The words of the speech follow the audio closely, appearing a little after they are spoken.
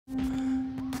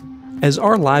As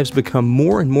our lives become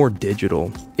more and more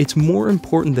digital, it's more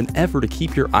important than ever to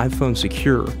keep your iPhone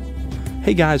secure.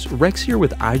 Hey guys, Rex here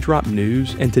with iDrop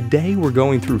News, and today we're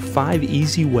going through 5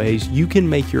 easy ways you can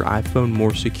make your iPhone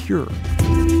more secure.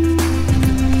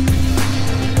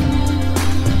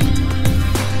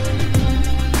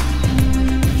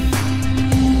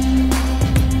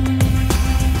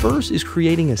 First is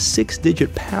creating a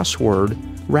 6-digit password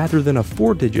rather than a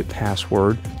 4-digit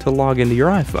password to log into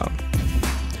your iPhone.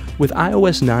 With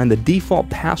iOS 9, the default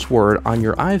password on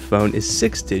your iPhone is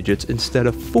 6 digits instead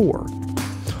of 4.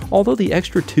 Although the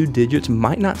extra 2 digits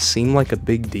might not seem like a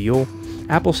big deal,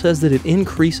 Apple says that it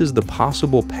increases the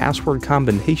possible password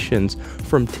combinations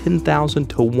from 10,000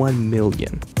 to 1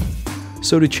 million.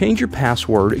 So to change your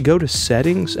password, go to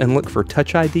Settings and look for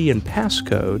Touch ID and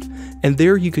Passcode, and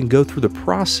there you can go through the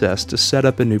process to set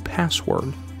up a new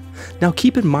password. Now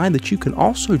keep in mind that you can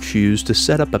also choose to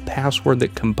set up a password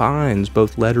that combines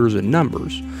both letters and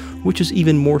numbers, which is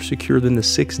even more secure than the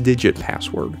 6-digit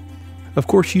password. Of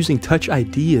course, using Touch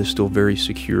ID is still very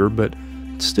secure, but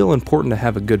it's still important to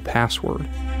have a good password.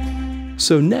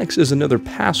 So next is another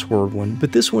password one,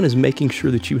 but this one is making sure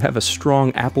that you have a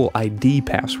strong Apple ID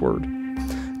password.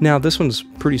 Now this one's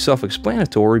pretty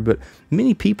self-explanatory, but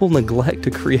many people neglect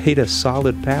to create a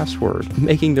solid password,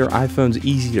 making their iPhones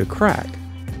easy to crack.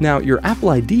 Now, your Apple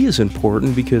ID is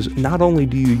important because not only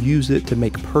do you use it to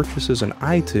make purchases in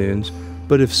iTunes,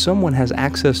 but if someone has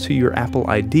access to your Apple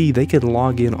ID, they can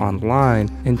log in online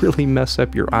and really mess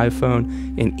up your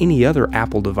iPhone and any other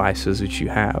Apple devices that you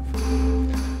have.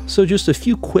 So just a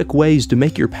few quick ways to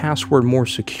make your password more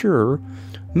secure.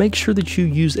 Make sure that you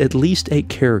use at least 8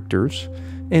 characters,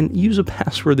 and use a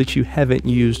password that you haven't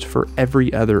used for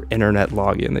every other internet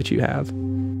login that you have.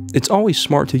 It's always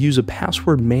smart to use a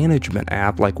password management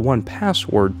app like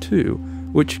 1Password too,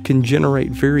 which can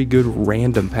generate very good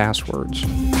random passwords.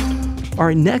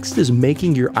 Alright, next is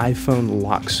making your iPhone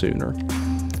lock sooner.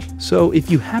 So if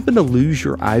you happen to lose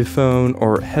your iPhone,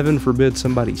 or heaven forbid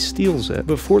somebody steals it,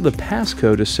 before the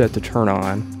passcode is set to turn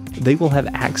on, they will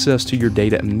have access to your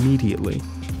data immediately.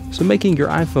 So making your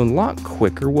iPhone lock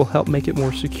quicker will help make it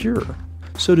more secure.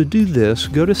 So to do this,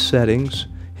 go to Settings,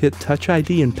 hit Touch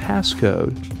ID and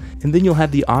Passcode, and then you'll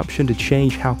have the option to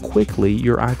change how quickly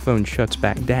your iPhone shuts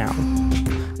back down.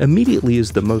 Immediately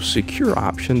is the most secure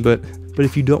option, but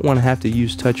if you don't want to have to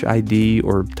use Touch ID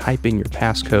or type in your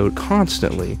passcode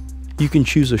constantly, you can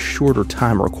choose a shorter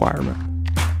time requirement.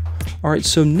 Alright,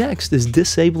 so next is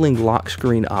disabling lock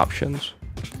screen options.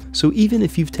 So even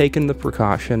if you've taken the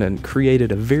precaution and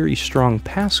created a very strong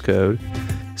passcode,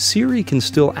 Siri can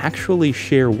still actually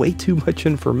share way too much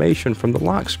information from the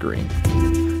lock screen.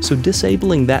 So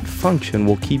disabling that function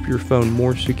will keep your phone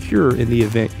more secure in the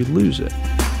event you lose it.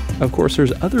 Of course,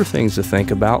 there's other things to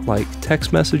think about, like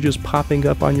text messages popping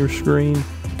up on your screen,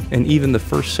 and even the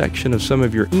first section of some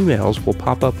of your emails will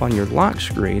pop up on your lock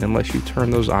screen unless you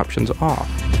turn those options off.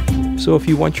 So if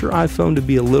you want your iPhone to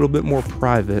be a little bit more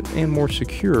private and more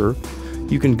secure,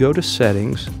 you can go to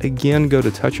Settings, again go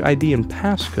to Touch ID and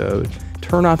Passcode,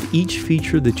 turn off each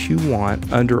feature that you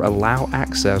want under Allow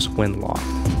Access when locked.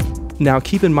 Now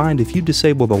keep in mind, if you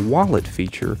disable the wallet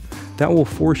feature, that will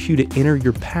force you to enter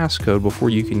your passcode before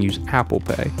you can use Apple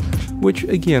Pay, which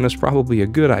again is probably a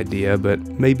good idea, but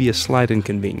maybe a slight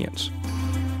inconvenience.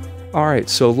 Alright,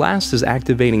 so last is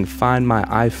activating Find My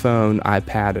iPhone,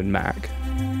 iPad, and Mac.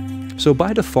 So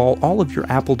by default, all of your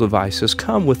Apple devices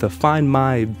come with a Find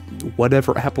My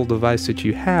whatever Apple device that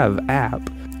you have app,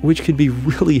 which can be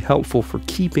really helpful for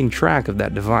keeping track of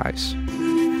that device.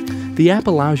 The app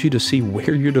allows you to see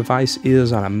where your device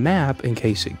is on a map in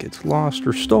case it gets lost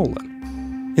or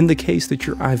stolen. In the case that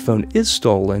your iPhone is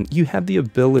stolen, you have the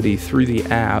ability through the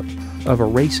app of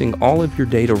erasing all of your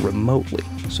data remotely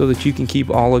so that you can keep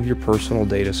all of your personal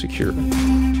data secure.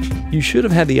 You should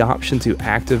have had the option to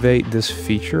activate this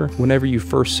feature whenever you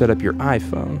first set up your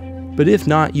iPhone, but if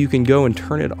not, you can go and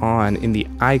turn it on in the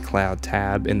iCloud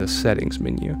tab in the Settings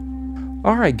menu.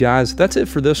 Alright guys, that's it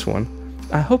for this one.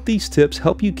 I hope these tips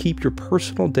help you keep your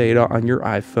personal data on your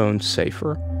iPhone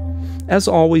safer. As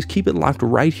always, keep it locked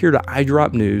right here to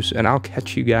iDrop News, and I'll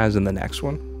catch you guys in the next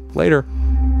one. Later.